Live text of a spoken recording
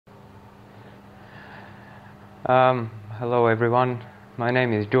Hello everyone, my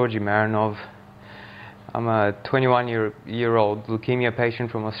name is Georgi Marinov. I'm a 21-year-old leukemia patient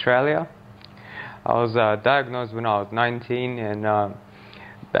from Australia. I was diagnosed when I was 19, and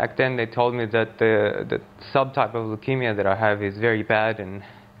back then they told me that the subtype of leukemia that I have is very bad, and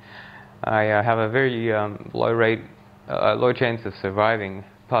I have a very low chance of surviving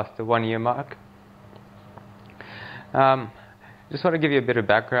past the 1 year mark. Just want to give you a bit of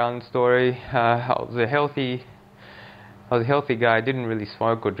background story. I was a healthy guy. I didn't really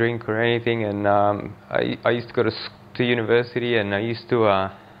smoke or drink or anything, and I used to go to university, and I used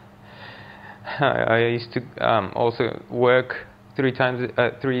to also work 3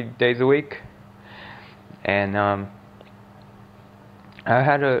 days a week, and I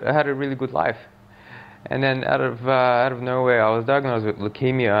had a really good life. And then out of nowhere, I was diagnosed with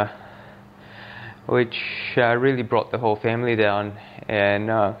leukemia, which really brought the whole family down.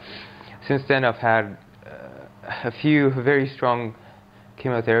 And since then, I've had a few very strong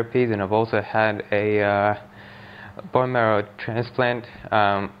chemotherapies, and I've also had a bone marrow transplant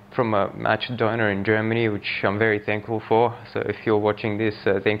from a matched donor in Germany, which I'm very thankful for. So if you're watching this,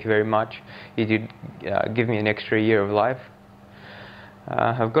 thank you very much. You did give me an extra year of life.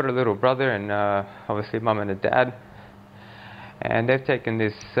 I've got a little brother and obviously mum and a dad, and they've taken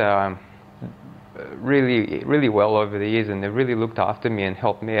this really well over the years, and they've really looked after me and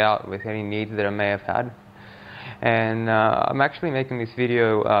helped me out with any needs that I may have had. And I'm actually making this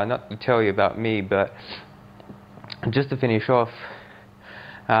video not to tell you about me, but just to finish off.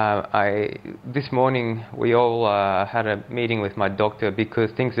 This morning we all had a meeting with my doctor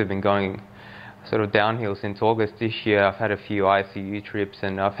because things have been going sort of downhill since August this year. I've had a few ICU trips,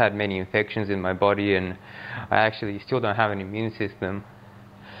 and I've had many infections in my body, and I actually still don't have an immune system.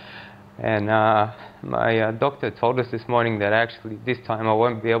 And my doctor told us this morning that actually this time I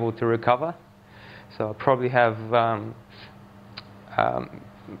won't be able to recover. So I'll probably have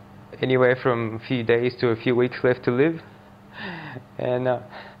anywhere from a few days to a few weeks left to live. And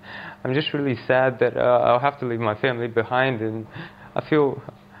I'm just really sad that I'll have to leave my family behind, and I feel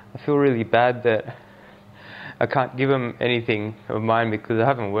really bad that I can't give them anything of mine because I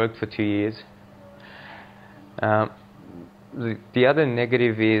haven't worked for 2 years. The other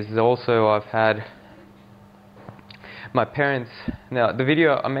negative is also I've had my parents. Now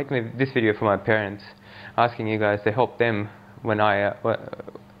I'm making this video for my parents, asking you guys to help them when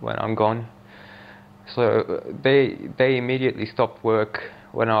I'm gone. So they immediately stopped work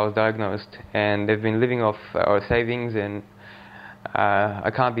when I was diagnosed, and they've been living off our savings, and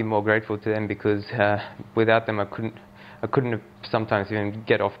I can't be more grateful to them because without them I couldn't have sometimes even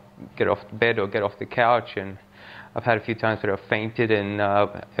get off bed or get off the couch. And I've had a few times where I've fainted, and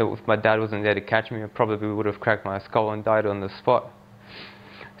if my dad wasn't there to catch me, I probably would have cracked my skull and died on the spot.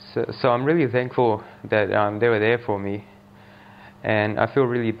 So I'm really thankful that they were there for me, and I feel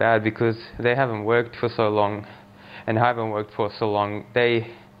really bad because they haven't worked for so long, and I haven't worked for so long. They'd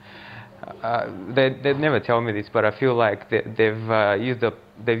never tell me this, but I feel like they've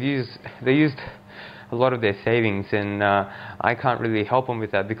used a lot of their savings, and I can't really help them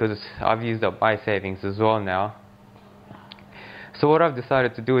with that because I've used up my savings as well now. So what I've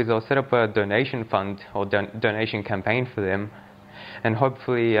decided to do is I'll set up a donation fund or donation campaign for them, and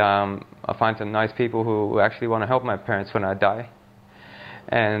hopefully I'll find some nice people who actually want to help my parents when I die,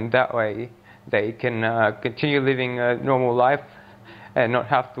 and that way they can continue living a normal life and not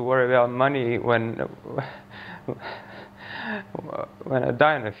have to worry about money when I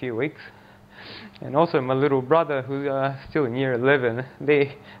die in a few weeks. And also my little brother, who's still in year 11,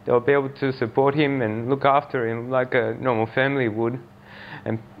 they'll be able to support him and look after him like a normal family would,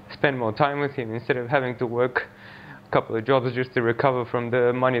 and spend more time with him instead of having to work a couple of jobs just to recover from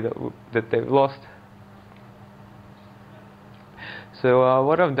the money that they've lost. So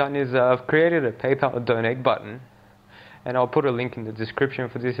what I've done is I've created a PayPal donate button, and I'll put a link in the description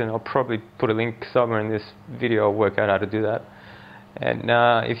for this, and I'll probably put a link somewhere in this video. I'll work out how to do that. And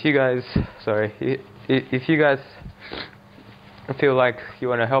if you guys feel like you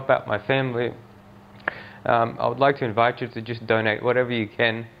want to help out my family, I would like to invite you to just donate whatever you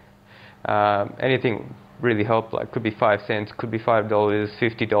can. Anything really helps. Like, could be 5 cents, could be $5,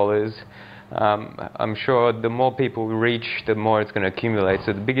 $50. I'm sure the more people we reach, the more it's going to accumulate.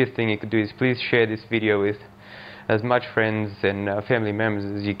 So the biggest thing you could do is please share this video with as much friends and family members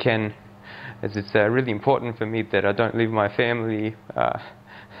as you can, as it's really important for me that I don't leave my family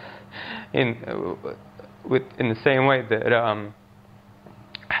in the same way that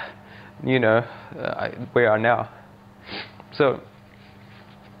we are now. So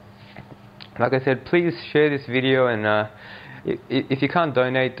like I said, please share this video, and if you can't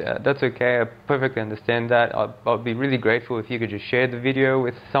donate, that's okay. I perfectly understand that. I'll be really grateful if you could just share the video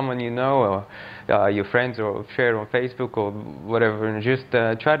with someone you know, or your friends, or share it on Facebook or whatever, and just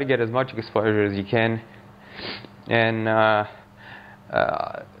try to get as much exposure as you can. And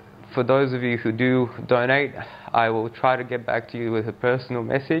for those of you who do donate, I will try to get back to you with a personal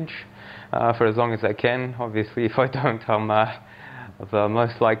message for as long as I can. Obviously, if I don't, I've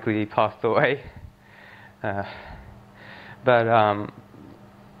most likely passed away. But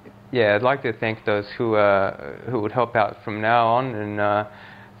yeah, I'd like to thank those who would help out from now on, and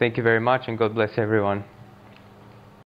thank you very much, and God bless everyone.